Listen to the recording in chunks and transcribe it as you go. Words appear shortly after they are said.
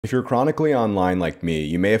If you're chronically online like me,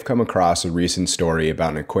 you may have come across a recent story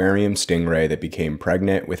about an aquarium stingray that became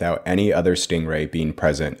pregnant without any other stingray being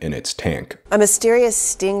present in its tank. A mysterious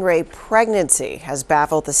stingray pregnancy has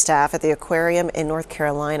baffled the staff at the aquarium in North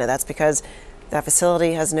Carolina. That's because that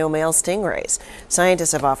facility has no male stingrays.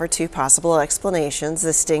 Scientists have offered two possible explanations. The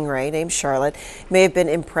stingray, named Charlotte, may have been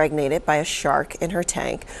impregnated by a shark in her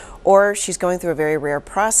tank, or she's going through a very rare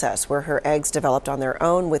process where her eggs developed on their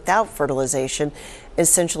own without fertilization,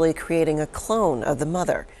 essentially creating a clone of the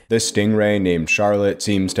mother. This stingray named Charlotte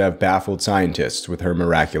seems to have baffled scientists with her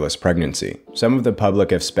miraculous pregnancy. Some of the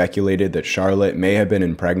public have speculated that Charlotte may have been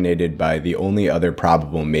impregnated by the only other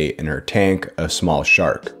probable mate in her tank, a small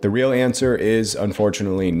shark. The real answer is,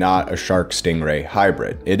 unfortunately, not a shark-stingray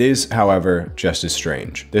hybrid. It is, however, just as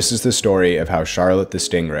strange. This is the story of how Charlotte the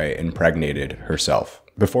stingray impregnated herself.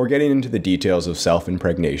 Before getting into the details of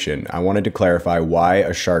self-impregnation, I wanted to clarify why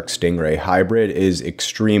a shark-stingray hybrid is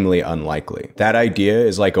extremely unlikely. That idea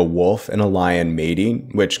is like a wolf and a lion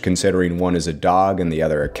mating, which, considering one is a dog and the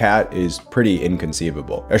other a cat, is pretty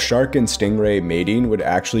inconceivable. A shark and stingray mating would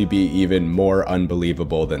actually be even more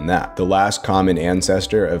unbelievable than that. The last common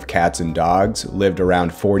ancestor of cats and dogs lived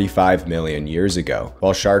around 45 million years ago,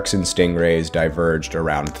 while sharks and stingrays diverged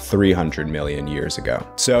around 300 million years ago.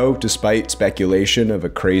 So, despite speculation of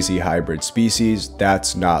a crazy hybrid species,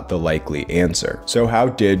 that's not the likely answer. So how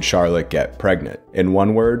did Charlotte get pregnant? In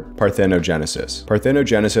one word, parthenogenesis.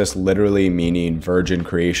 Parthenogenesis, literally meaning virgin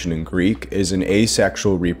creation in Greek, is an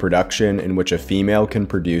asexual reproduction in which a female can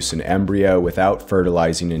produce an embryo without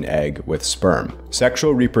fertilizing an egg with sperm.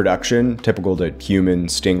 Sexual reproduction, typical to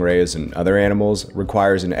humans, stingrays, and other animals,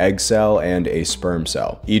 requires an egg cell and a sperm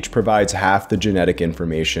cell. Each provides half the genetic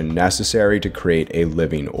information necessary to create a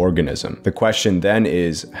living organism. The question then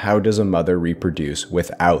is, how does a mother reproduce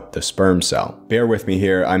without the sperm cell? Bear with me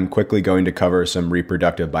here, I'm quickly going to cover some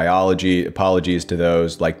reproductive biology. Apologies to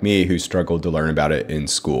those like me who struggled to learn about it in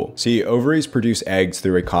school. See, ovaries produce eggs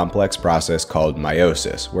through a complex process called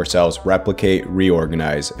meiosis, where cells replicate,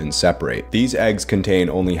 reorganize, and separate. These eggs contain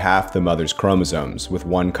only half the mother's chromosomes, with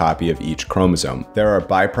one copy of each chromosome. There are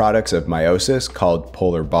byproducts of meiosis called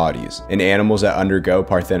polar bodies. In animals that undergo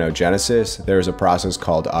parthenogenesis, there is a process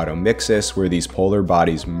called automixis, where these polar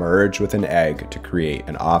bodies merge with an egg to create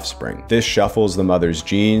an offspring. This shuffles the mother's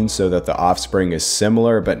genes so that the offspring is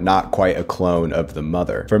similar but not quite a clone of the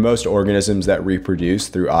mother. For most organisms that reproduce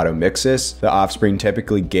through automixis, the offspring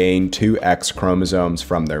typically gain two X chromosomes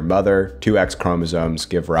from their mother. Two X chromosomes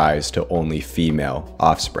give rise to only female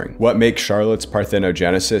offspring. What makes Charlotte's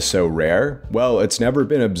parthenogenesis so rare? Well, it's never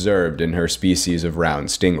been observed in her species of round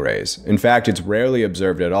stingrays. In fact, it's rarely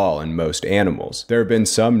observed at all in most animals. There have been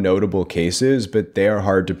some notable cases, but they are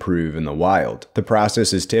hard to prove in the wild. The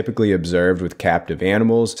process is typically observed with captive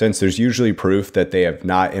animals, since there's usually proof that they have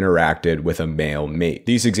not interacted with a male mate.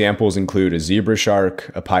 These examples include a zebra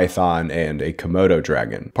shark, a python, and a Komodo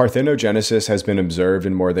dragon. Parthenogenesis has been observed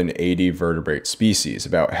in more than 80 vertebrate species,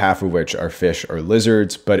 about half of which are fish or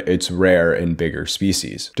lizards, but it's rare in bigger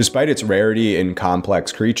species. Despite its rarity in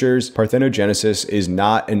complex creatures, parthenogenesis is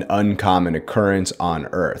not an uncommon occurrence on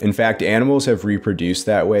Earth. In fact, animals have reproduced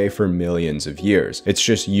that way for millions of years. It's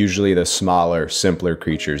just usually the smaller, simpler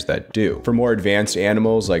creatures that do. For more advanced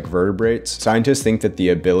animals like vertebrates, scientists think that the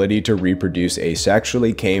ability to reproduce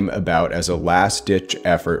asexually came about as a last-ditch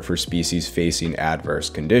effort for species facing adverse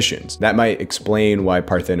conditions. That might explain why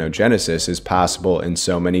parthenogenesis is possible in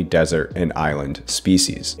so many desert and island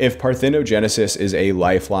species. If parthenogenesis is a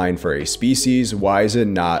lifeline for a species, why is it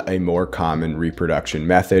not a more common reproduction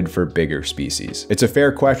method for bigger species? It's a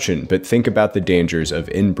fair question, but think about the dangers of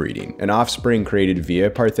inbreeding. An offspring created via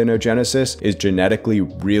parthenogenesis is genetically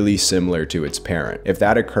really similar to its parent. If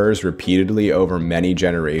that occurs repeatedly over many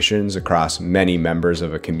generations across many members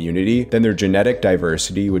of a community, then their genetic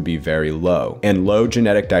diversity would be very low. And low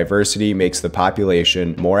genetic diversity makes the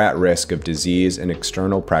population more at risk of disease and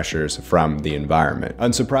external pressures from the environment.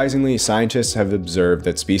 Unsurprisingly, scientists have observed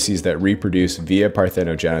that species that reproduce via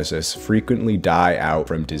parthenogenesis frequently die out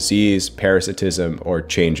from disease, parasitism, or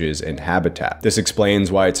changes in habitat. This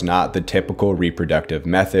explains why it's not the typical reproductive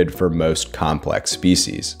method for most complex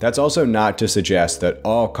species. That's also not to suggest that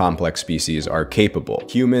all complex species are capable.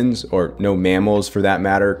 Humans, or no mammals for that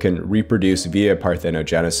matter, can reproduce via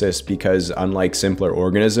parthenogenesis because, unlike simpler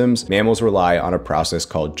organisms, mammals rely on a process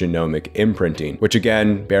called genomic imprinting, which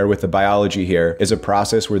again, bear with the biology here, is a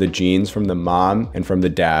process where the genes from the mom and from the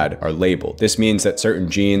dad are labeled. This means that certain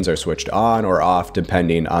genes are switched on or off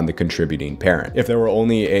depending on the contributing parent. If there were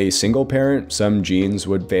only a single parent, some genes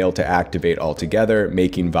would fail to activate altogether,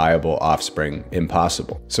 making viable offspring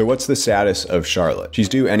impossible. So what's the status of Charlotte? She's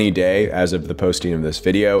due any day as of the posting of this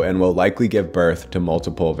video and will likely give birth to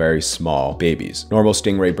multiple very small babies. Normal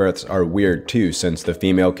stingray births are weird too, since the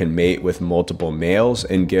female can mate with multiple males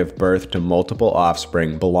and give birth to multiple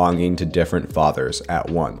offspring belonging to different fathers at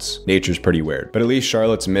once. Nature's pretty weird, but at least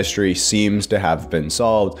Charlotte's mystery seems to have been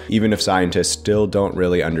solved, even if scientists still don't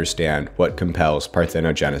really understand what compels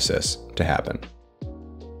parthenogenesis to happen.